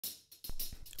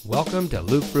Welcome to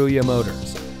Luke Fruia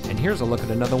Motors, and here's a look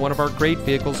at another one of our great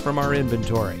vehicles from our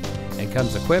inventory, and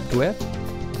comes equipped with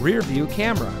rear view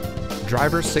camera,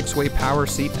 driver 6-way power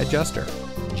seat adjuster,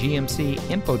 GMC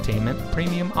infotainment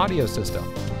premium audio system,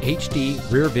 HD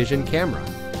rear vision camera,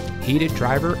 heated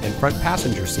driver and front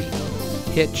passenger seat,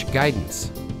 hitch guidance,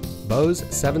 Bose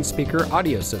 7-speaker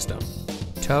audio system,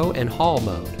 tow and haul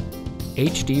mode,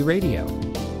 HD radio,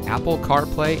 Apple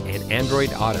CarPlay and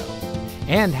Android Auto,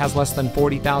 and has less than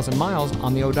 40,000 miles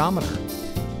on the odometer.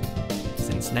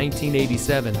 Since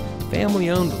 1987,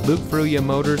 family-owned Luke Fruia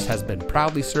Motors has been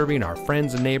proudly serving our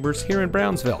friends and neighbors here in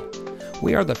Brownsville.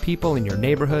 We are the people in your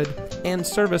neighborhood, and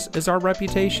service is our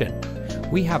reputation.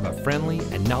 We have a friendly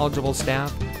and knowledgeable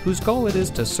staff whose goal it is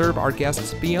to serve our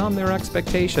guests beyond their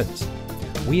expectations.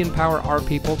 We empower our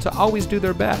people to always do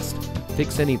their best,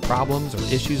 fix any problems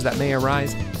or issues that may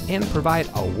arise, and provide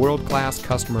a world-class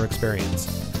customer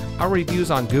experience. Our reviews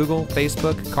on Google,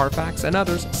 Facebook, Carfax, and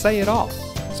others say it all.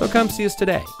 So come see us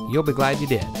today. You'll be glad you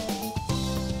did.